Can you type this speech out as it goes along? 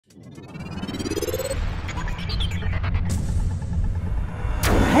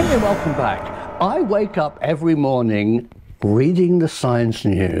Hey, welcome back. I wake up every morning reading the science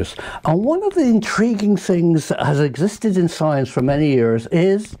news, and one of the intriguing things that has existed in science for many years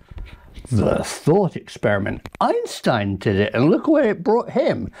is the thought experiment. Einstein did it, and look where it brought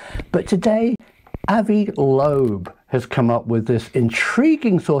him. But today, Avi Loeb has come up with this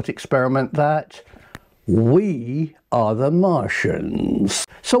intriguing thought experiment that we are the Martians.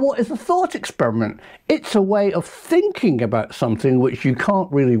 So what is a thought experiment? It's a way of thinking about something which you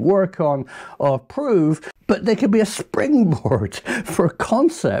can't really work on or prove, but they can be a springboard for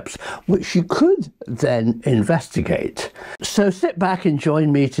concepts which you could then investigate. So sit back and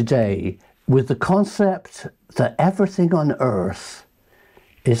join me today with the concept that everything on Earth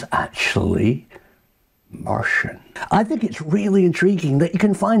is actually Martian. I think it's really intriguing that you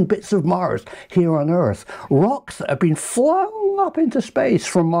can find bits of Mars here on Earth. Rocks that have been flung up into space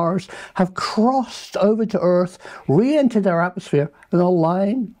from Mars have crossed over to Earth, re-entered our atmosphere, and are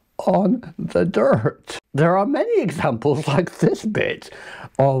lying on the dirt. There are many examples like this bit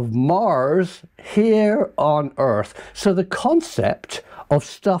of Mars here on Earth. So the concept of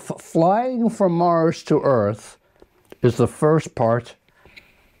stuff flying from Mars to Earth is the first part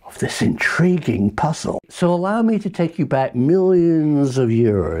of this intriguing puzzle. So allow me to take you back millions of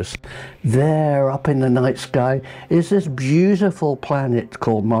years. There up in the night sky is this beautiful planet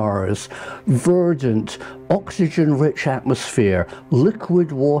called Mars. Verdant, oxygen-rich atmosphere,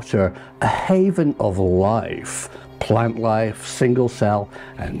 liquid water, a haven of life. Plant life, single cell,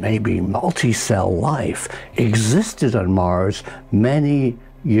 and maybe multi-cell life existed on Mars many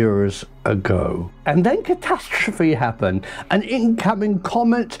years ago. And then catastrophe happened. An incoming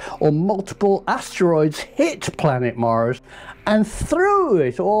comet or multiple asteroids hit planet Mars and threw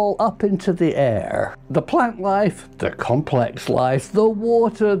it all up into the air. The plant life, the complex life, the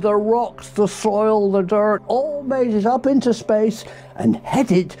water, the rocks, the soil, the dirt, all made it up into space and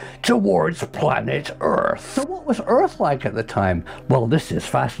headed towards planet Earth. So what was Earth like at the time? Well, this is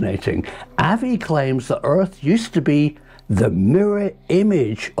fascinating. Avi claims that Earth used to be the mirror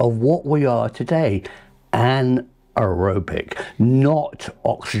image of what we are today, anaerobic, not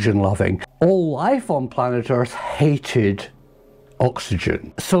oxygen-loving. All life on planet Earth hated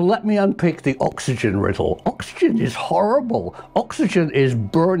oxygen. So let me unpick the oxygen riddle. Oxygen is horrible. Oxygen is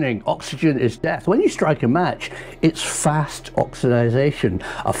burning. Oxygen is death. When you strike a match, it's fast oxidization.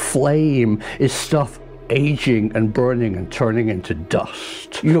 A flame is stuff aging and burning and turning into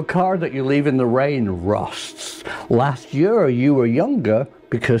dust. Your car that you leave in the rain rusts. Last year you were younger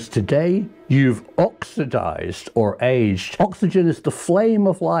because today you've oxidized or aged. Oxygen is the flame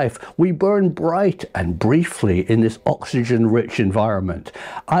of life. We burn bright and briefly in this oxygen-rich environment.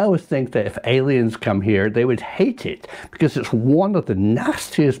 I always think that if aliens come here, they would hate it because it's one of the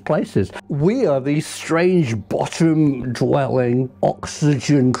nastiest places. We are these strange bottom-dwelling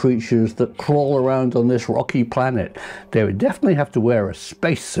oxygen creatures that crawl around on this rocky planet. They would definitely have to wear a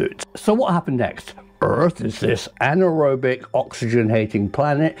spacesuit. So what happened next? Earth is this anaerobic, oxygen-hating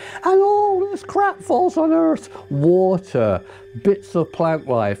planet, and all this crap falls on Earth. Water, bits of plant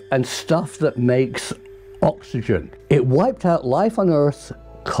life, and stuff that makes oxygen. It wiped out life on Earth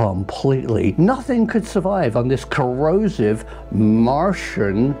completely. Nothing could survive on this corrosive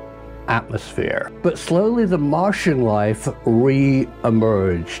Martian atmosphere. But slowly the Martian life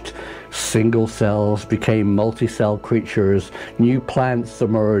re-emerged. Single cells became multi-cell creatures, new plants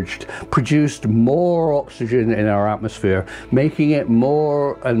emerged, produced more oxygen in our atmosphere, making it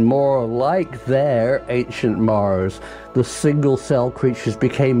more and more like their ancient Mars. The single cell creatures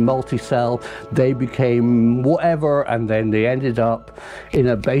became multi-cell, they became whatever, and then they ended up in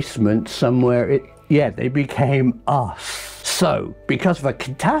a basement somewhere. They became us. So, because of a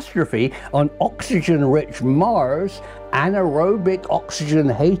catastrophe on oxygen-rich Mars, anaerobic,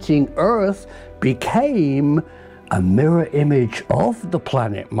 oxygen-hating Earth became a mirror image of the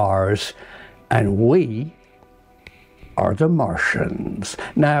planet Mars, and we are the Martians.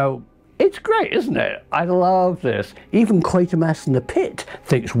 Now, it's great, isn't it? I love this. Even Quatermass in the Pit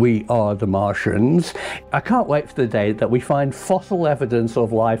thinks we are the Martians. I can't wait for the day that we find fossil evidence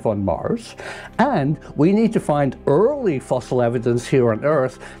of life on Mars, and we need to find early fossil evidence here on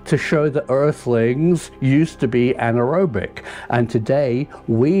Earth to show that Earthlings used to be anaerobic. And today,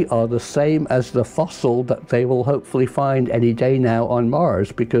 we are the same as the fossil that they will hopefully find any day now on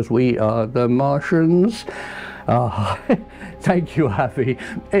Mars, because we are the Martians. Thank you, Avi.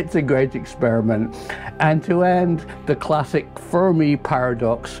 It's a great experiment. And to end, the classic Fermi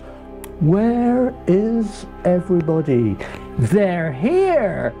paradox. Where is everybody? They're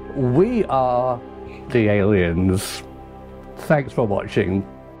here. We are the aliens. Thanks for watching.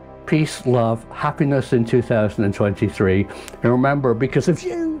 peace, love, happiness in 2023. And remember, because of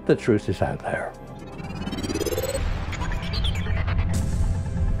you, the truth is out there.